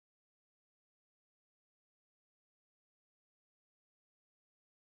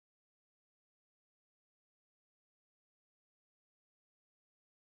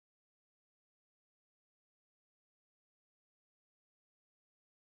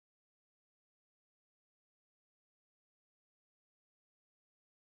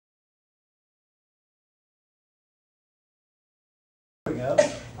we go.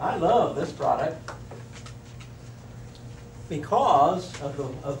 I love this product because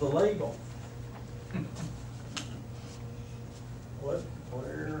of the label.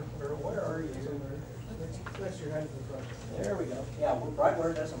 Where are you? There we go. Yeah, right where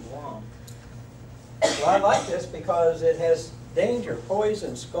it doesn't belong. Well, I like this because it has danger,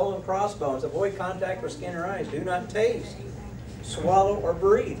 poison, skull and crossbones. Avoid contact with skin or eyes. Do not taste, swallow, or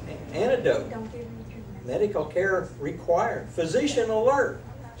breathe. Antidote. Medical care required. Physician alert.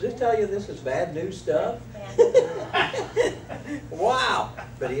 Does this tell you this is bad news stuff? Wow.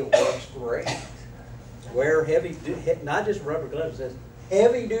 But it works great. Wear heavy, not just rubber gloves, it says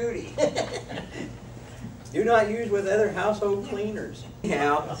heavy duty. Do not use with other household cleaners.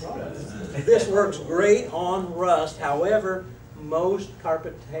 Now, this works great on rust. However, most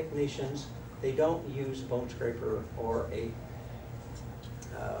carpet technicians, they don't use a bone scraper or a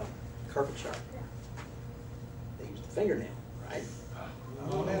carpet sharpener. They use the fingernail, right?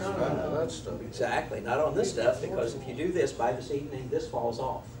 Oh, no, that stuff. Exactly. Not on this stuff, because if you do this by this evening, this falls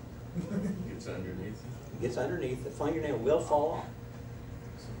off. Gets underneath. It gets underneath. The fingernail will fall off.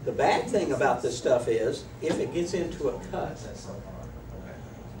 The bad thing about this stuff is, if it gets into a cut,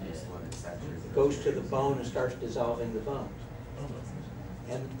 it goes to the bone and starts dissolving the bones.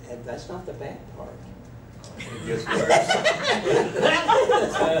 And that's not the bad part.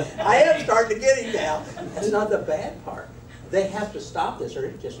 I am starting to get it now. That's not the bad part. They have to stop this or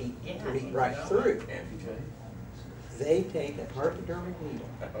it just eat right through. They take a hypodermic needle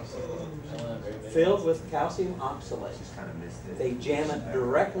filled with calcium oxalate. They jam it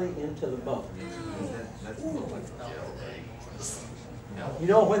directly into the bone. You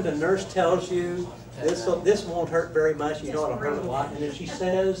know when the nurse tells you this won't hurt very much, you know it'll hurt a lot, and if she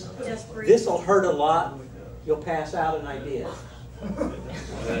says this will hurt a lot, you'll pass out, and I did.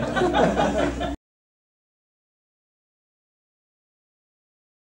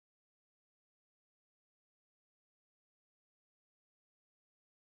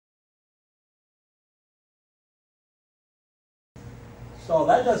 So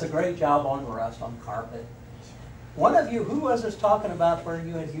that does a great job on rust on carpet. One of you, who was this talking about where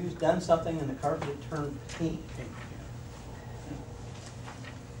you had done something and the carpet had turned pink?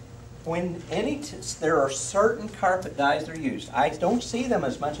 There are certain carpet dyes that are used. I don't see them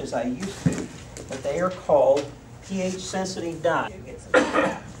as much as I used to, but they are called pH-sensitive dyes.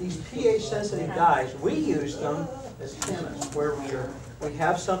 These pH-sensitive dyes, we use them as chemists, where we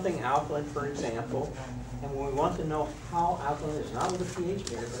have something alkaline, for example, and we want to know how alkaline it is. Not with the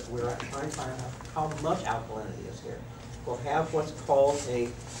pH meter, but we're trying to find out how much alkalinity is here. We'll have what's called a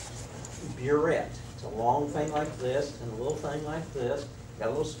burette. It's a long thing like this and a little thing like this. Got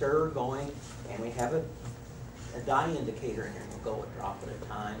a little stirrer going, and we have a dye indicator in here. We'll go a drop at a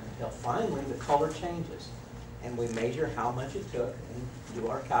time until finally the color changes. And we measure how much it took and do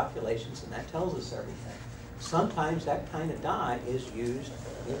our calculations, and that tells us everything. Sometimes that kind of dye is used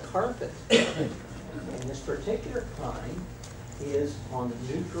in carpet. And this particular kind is on the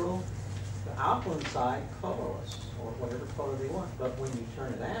neutral, the alkaline side, colorless, or whatever color they want. But when you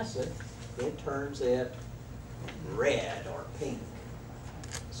turn it acid, it turns it red or pink.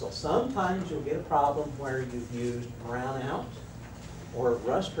 So sometimes you'll get a problem where you've used brown out or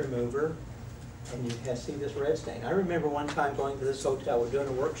rust remover, and you see this red stain. I remember one time going to this hotel, we're doing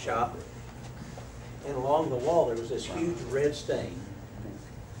a workshop, and along the wall there was this huge red stain.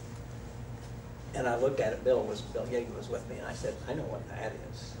 And I looked at it, Bill Yeager was with me, and I said, I know what that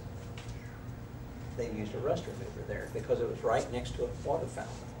is. They used a rust remover there because it was right next to a water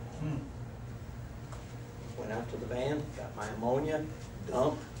fountain. Went out to the van, got my ammonia,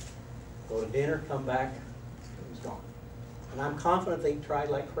 dump, go to dinner, come back, it was gone. And I'm confident they tried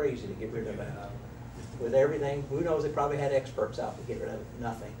like crazy to get rid of it. With everything, who knows, they probably had experts out to get rid of it.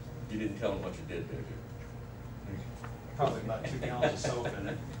 Nothing. You didn't tell them what you did, did you? Probably about 2 gallons of soap in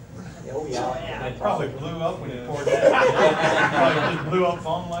it. Oh yeah. It probably blew up when you poured that. It probably just blew up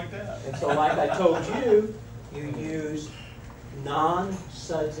foam like that. And so like I told you, you use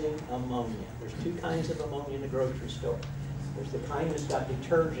non-sudsing ammonia. There's 2 kinds of ammonia in the grocery store. There's the kind that's got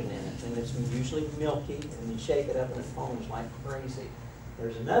detergent in it, and it's usually milky, and you shake it up and it foams like crazy.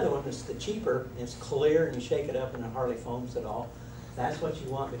 There's another one that's the cheaper, and it's clear, and you shake it up and it hardly foams at all. That's what you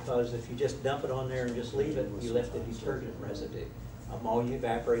want, because if you just dump it on there and just leave it, you left the detergent residue. Ammonia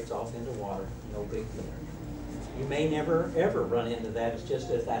evaporates off into water, no big deal. You may never ever run into that. It's just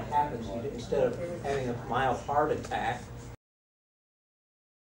if that happens, instead of having a mild heart attack